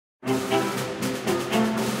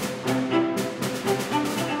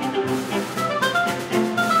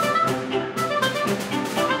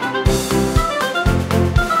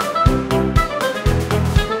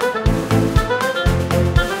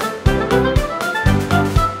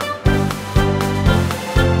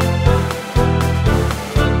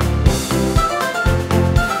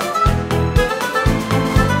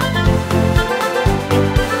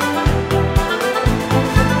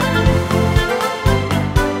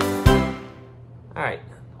All right,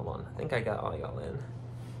 hold on. I think I got all y'all in.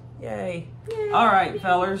 Yay. All right,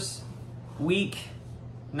 fellers. Week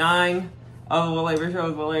 9 of the Willie Bear Show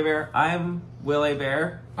with Willie Bear. I'm Willie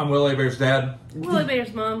Bear. I'm Willie Bear's dad. Willie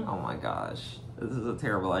Bear's mom. Oh my gosh, this is a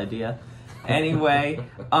terrible idea. Anyway,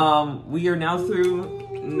 we are now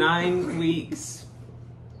through 9 weeks.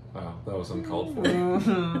 Wow, that was uncalled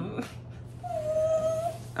for.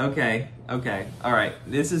 Okay. All right.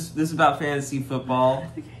 This is about fantasy football.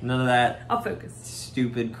 None of that I'll focus.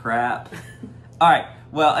 stupid crap. All right.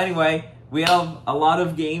 Well, anyway, we have a lot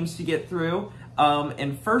of games to get through.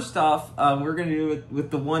 And first off, we're going to do it with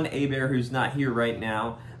the one A-Bear who's not here right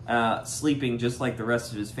now, sleeping just like the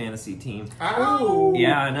rest of his fantasy team. Ow!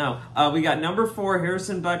 Yeah, I know. We got number 4,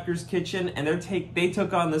 Harrison Butker's Kitchen, and they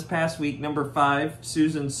took on this past week number 5,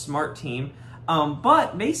 Susan's Smart Team.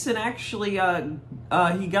 But Mason actually, he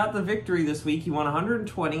got the victory this week. He won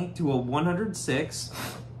 120 to a 106.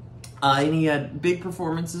 And he had big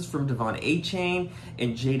performances from Devon A-Chain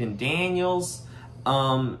and Jaden Daniels.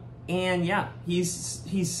 And yeah, he's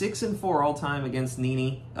 6-4 all time against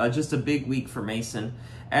Nene. Just a big week for Mason.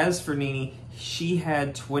 As for Nene, she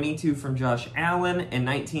had 22 from Josh Allen and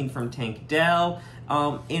 19 from Tank Dell.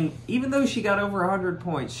 And even though she got over 100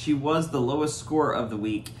 points, she was the lowest scorer of the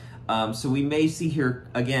week. So we may see her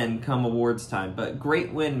again come awards time. But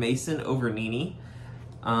great win, Mason, over Nene.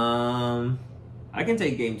 I can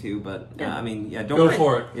take game 2, but Yeah. I mean, yeah, Go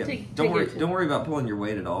for it. Yeah, Take don't worry. game 2. Don't worry about pulling your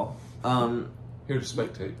weight at all. Here to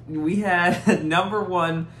spectate. We had number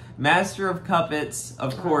 1, Master of Puppets,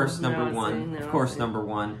 of course, number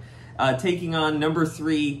 1, taking on number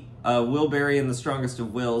 3, Will Berry and the Strongest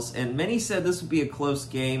of Wills. And many said this would be a close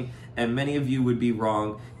game, and many of you would be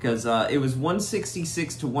wrong because it was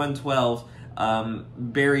 166 to 112.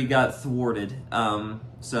 Berry got thwarted,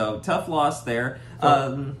 so tough loss there.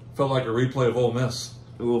 Felt like a replay of Ole Miss.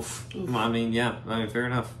 Oof. I mean, yeah. I mean, fair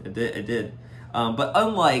enough. It did. But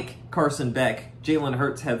unlike Carson Beck, Jalen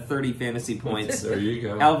Hurts had 30 fantasy points. There you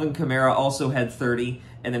go. Alvin Kamara also had 30.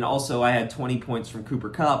 And then also I had 20 points from Cooper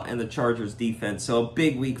Kupp and the Chargers defense. So a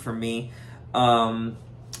big week for me.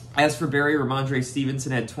 As for Barry, Ramondre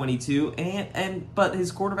Stevenson had 22. But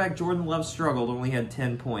his quarterback, Jordan Love, struggled. Only had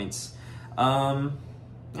 10 points. Yeah.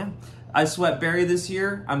 I swept Barry this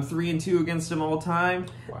year. I'm 3-2 against him all time.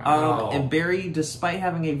 Wow. And Barry, despite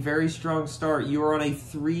having a very strong start, you are on a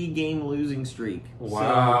 3-game losing streak.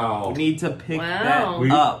 Wow. So you need to pick Wow.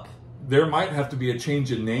 that up. There might have to be a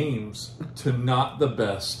change of names to not the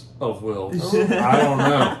best of Wills. I don't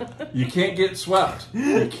know. You can't get swept.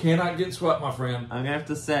 You cannot get swept, my friend. I'm gonna have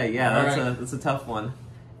to say, yeah, that's a tough one.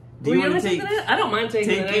 Do Were you you want to take take I don't mind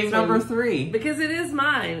taking the game next number one, 3? because it is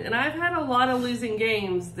mine, and I've had a lot of losing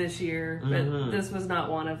games this year, but Mhm. this was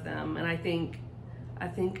not one of them. And I think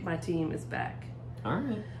my team is back. All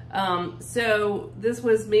right. So this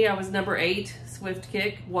was me. I was number 8. Swift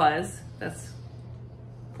Kick was. That's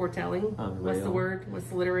foretelling. Unreal. What's the word? What's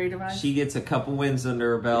the literary device? She gets a couple wins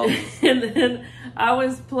under her belt. And then I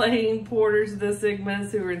was playing Porter's the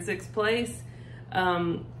Sigmas, who were in 6th place.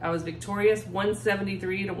 I was victorious,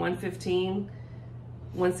 173 to 115.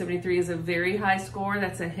 173 is a very high score.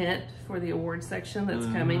 That's a hint for the award section that's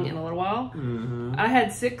coming in a little while. Mm-hmm. I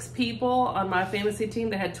had 6 people on my fantasy team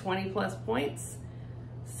that had 20 plus points.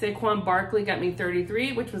 Saquon Barkley got me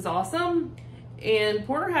 33, which was awesome. And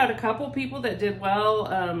Porter had a couple people that did well.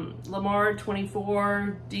 Lamar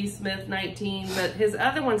 24, D Smith 19, but his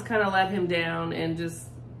other ones kind of let him down, and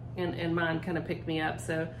and mine kind of picked me up.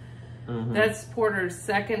 So that's Porter's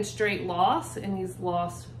 2nd straight loss, and he's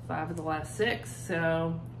lost 5 of the last 6.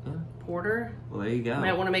 So Porter, Well, there you go.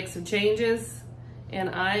 might want to make some changes. And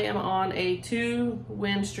I am on a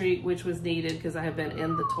 2-win streak, which was needed because I have been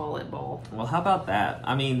in the toilet bowl. Well, how about that?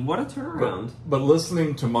 I mean, what a turnaround. But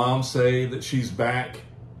listening to Mom say that she's back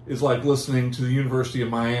is like listening to the University of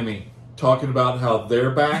Miami talking about how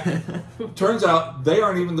they're back. Turns out they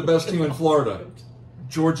aren't even the best team in Florida.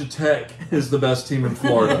 Georgia Tech is the best team in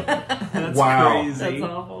Florida. That's Wow. crazy. That's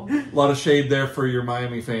awful. A lot of shade there for your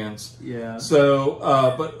Miami fans. Yeah. So,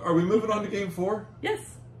 but are we moving on to game 4? Yes.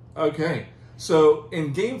 Okay. So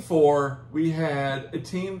in game 4, we had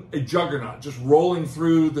a juggernaut, just rolling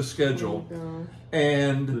through the schedule.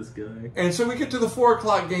 And This guy. and so we get to the 4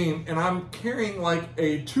 o'clock game, and I'm carrying like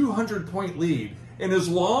a 200-point lead. And as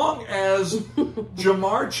long as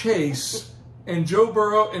Jamar Chase and Joe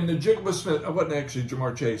Burrow and Najigba Smith, it wasn't actually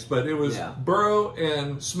Jamar Chase, but it was Burrow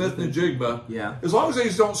and Smith Najigba. Yeah. As long as they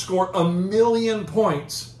don't score 1 million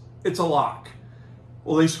points, it's a lock.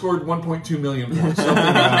 Well, they scored 1.2 million points, something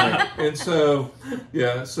like that. And so,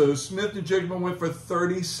 yeah, so Smith and Jigma went for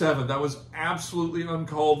 37. That was absolutely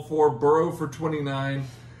uncalled for. Burrow for 29.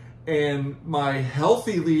 And my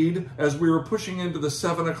healthy lead, as we were pushing into the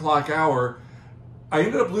 7 o'clock hour, I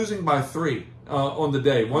ended up losing by 3 on the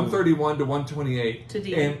day, 131 to 128. To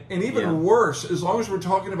Didi. And even worse, as long as we're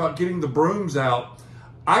talking about getting the brooms out,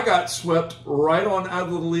 I got swept right on out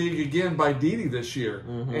of the league again by Didi this year.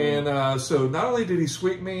 And so not only did he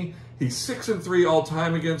sweep me, he's 6-3 all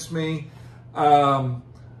time against me. You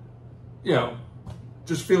know,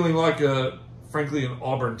 just feeling like frankly, an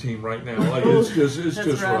Auburn team right now. Like it's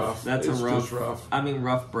just rough. That's it's just rough. I mean,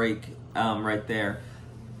 rough break right there.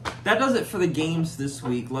 That does it for the games this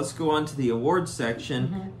week. Let's go on to the awards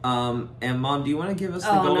section. And Mom, do you want to give us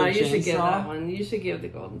the Golden Chainsaw? You should give that one. You should give the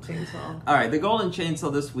Golden Chainsaw. All right, the Golden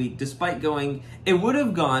Chainsaw this week, despite going, it would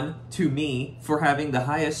have gone to me for having the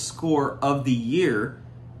highest score of the year.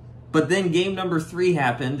 But then game number 3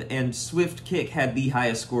 happened, and Swift Kick had the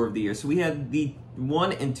highest score of the year. So we had the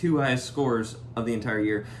 1 and 2 highest scores of the entire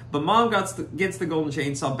year. But Mom gets the Golden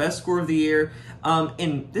Chainsaw, best score of the year.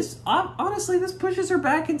 And this, honestly, this pushes her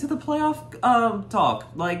back into the playoff talk.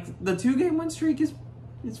 Like, the 2-game win streak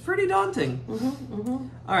it's pretty daunting.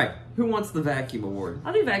 All right, who wants the Vacuum Award?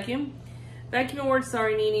 I'll do Vacuum. Vacuum Award,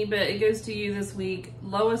 sorry, Nini, but it goes to you this week.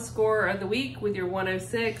 Lowest score of the week with your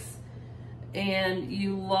 106. And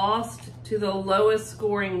you lost to the lowest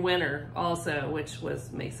scoring winner also, which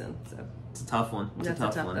was Mason. So it's a tough one. That's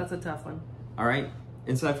a tough one. All right.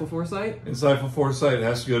 Insightful Foresight? Insightful Foresight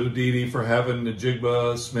has to go to Didi for having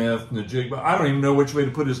Najigba, Smith, Najigba. I don't even know which way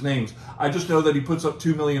to put his names. I just know that he puts up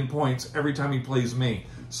 2 million points every time he plays me.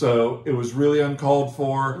 So it was really uncalled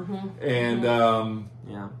for. And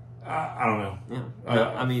yeah. I don't know. Yeah.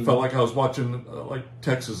 I mean, felt like I was watching like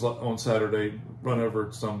Texas on Saturday run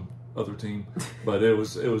over some other team, but it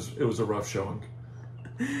was a rough showing.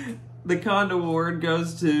 The Condor Award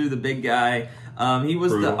goes to the big guy. He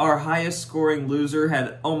was our highest scoring loser,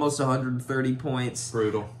 had almost 130 points.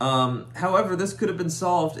 Brutal. However, this could have been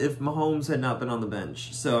solved if Mahomes had not been on the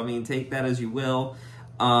bench. So I mean, take that as you will.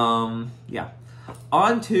 Yeah.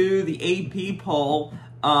 On to the AP poll.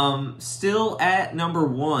 Still at number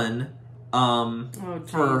 1.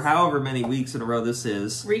 For however many weeks in a row this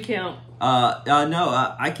is. Recount.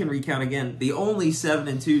 No, I can recount again. The only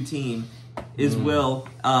 7-2 team is Will,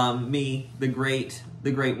 me, the great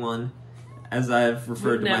one, as I've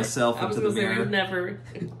referred to myself into the mirror.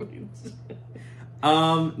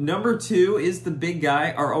 Number 2 is the big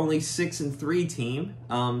guy, our only 6-3 team,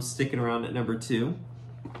 sticking around at number 2.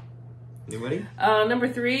 Anybody? Number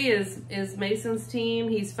 3 is Mason's team.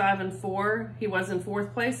 He's 5-4. He was in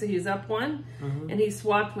 4th place, so he's up 1. And he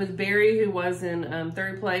swapped with Barry, who was in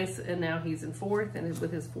 3rd place, and now he's in 4th. And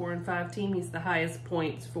with his 4-5 team, he's the highest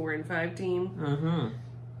points 4-5 team.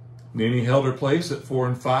 Nini held her place at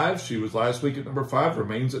 4-5. She was last week at number 5,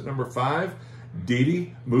 remains at number 5.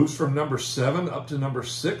 Didi moves from number 7 up to number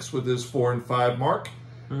 6 with his 4-5 mark.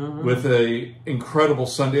 With a incredible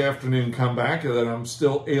Sunday afternoon comeback that I'm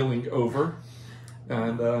still ailing over.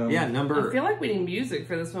 And I feel like we need music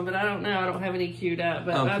for this one, but I don't know. I don't have any queued up.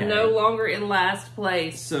 But I'm no longer in last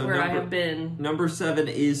place I have been. Number 7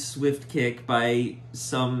 is Swift Kick by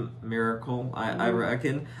some miracle, I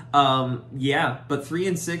reckon. But 3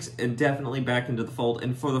 and 6 and definitely back into the fold.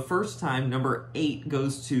 And for the first time, number 8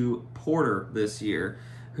 goes to Porter this year,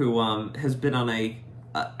 who has been on a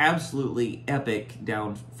absolutely epic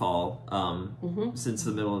downfall since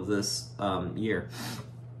the middle of this year.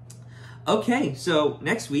 Okay, so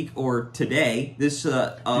next week or today, this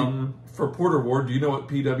for Porter Ward, do you know what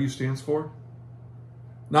PW stands for?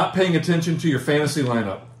 Not paying attention to your fantasy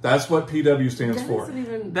lineup. That's what PW stands for.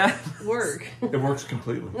 That doesn't even work. It works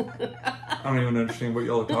completely. I don't even understand what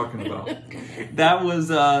y'all are talking about. That was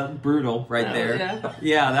brutal right there.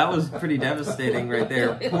 Yeah, that was pretty devastating right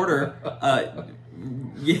there. Porter,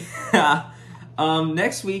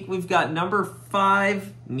 next week we've got number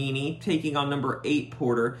 5 Nini taking on number 8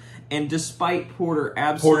 Porter, and despite Porter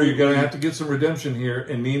absolutely... Porter, you're going to have to get some redemption here,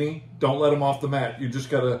 and Nini, don't let him off the mat. You just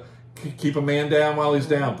got to keep a man down while he's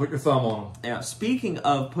down. Put your thumb on him. Yeah, speaking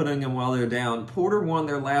of putting him while they're down, Porter won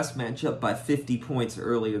their last matchup by 50 points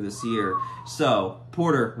earlier this year. So,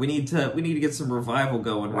 Porter, we need to get some revival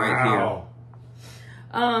going right here.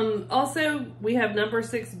 Also, we have number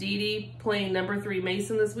 6 Didi playing number 3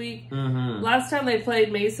 Mason this week. Last time they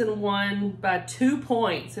played, Mason won by 2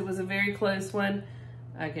 points. It was a very close one.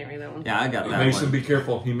 I can't read that one. Yeah, I got that Mason, one. Be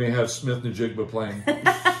careful. He may have Smith Najigba playing.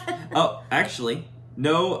 Oh, actually,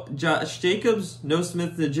 no Josh Jacobs, no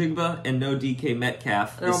Smith Najigba, and no DK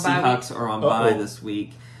Metcalf. The Seahawks are on bye this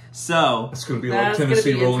week. So it's going to be like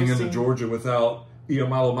Tennessee rolling into Georgia without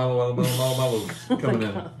Malo coming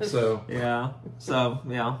in. So Yeah. So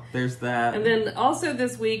yeah, there's that. And then also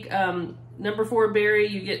this week, number 4 Barry,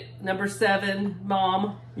 you get number 7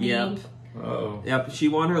 Mom. Yep. uh-oh. Yep. She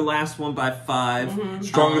won her last one by 5.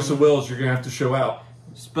 Strongest of wills, you're gonna have to show out.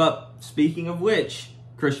 But speaking of which,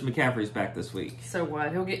 Christian McCaffrey's back this week. So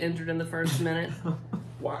what? He'll get injured in the first minute.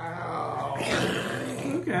 Wow.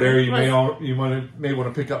 Okay. Barry, may want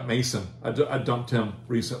to pick up Mason. I dumped him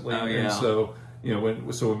recently, Oh, yeah. and so when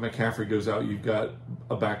McCaffrey goes out, you've got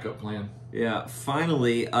a backup plan. Yeah.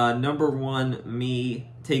 Finally, number 1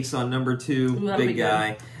 me takes on number 2 Ooh, that'll be big good.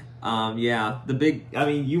 guy. Yeah, the big. I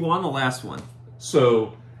mean, you won the last one.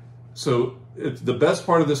 So it's, the best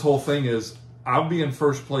part of this whole thing is I'll be in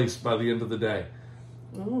first place by the end of the day.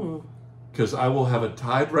 Ooh. Because I will have a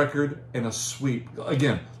tied record and a sweep.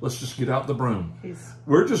 Again, let's just get out the broom. He's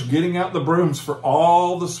We're just getting out the brooms for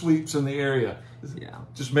all the sweeps in the area. Yeah.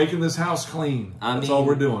 Just making this house clean. That's all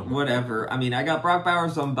we're doing. Whatever. I mean, I got Brock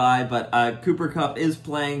Bowers on bye, but Cooper Kupp is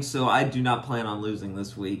playing, so I do not plan on losing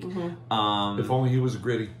this week. If only he was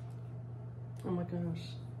gritty. oh my gosh.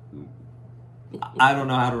 I don't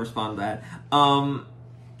know how to respond to that.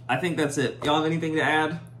 I think that's it. Y'all have anything to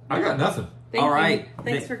add? I got nothing. Thank All you. right.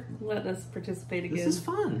 Thanks for letting us participate again. This is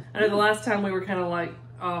fun. I know the last time we were kind of like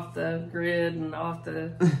off the grid and off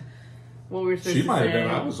the what we were supposed She to might say. have been.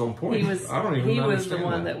 I was on point. He was. I don't even He was the understand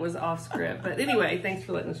one that. that was off script. But anyway, thanks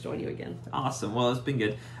for letting us join you again. Awesome. Well, it's been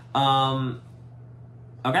good.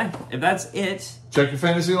 Okay, if that's it, Check your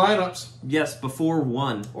fantasy lineups. yes, before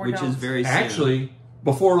 1, Or which is don't. very soon. Actually,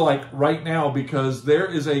 before right now, because there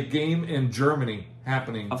is a game in Germany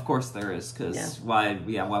happening. Of course there is, because Yeah. why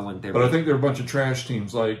wouldn't there But be? I think there are a bunch of trash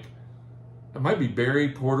teams. Like, it might be Barry,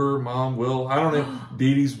 Porter, Mom, Will. I don't know.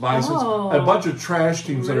 Dee Dee's Bisons. Oh. A bunch of trash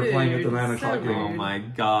teams that are playing at the Rude. 9 o'clock So game. Oh my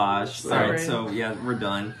gosh. Sorry. Alright, so yeah, we're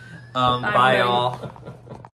done. I'm Bye, ready. y'all.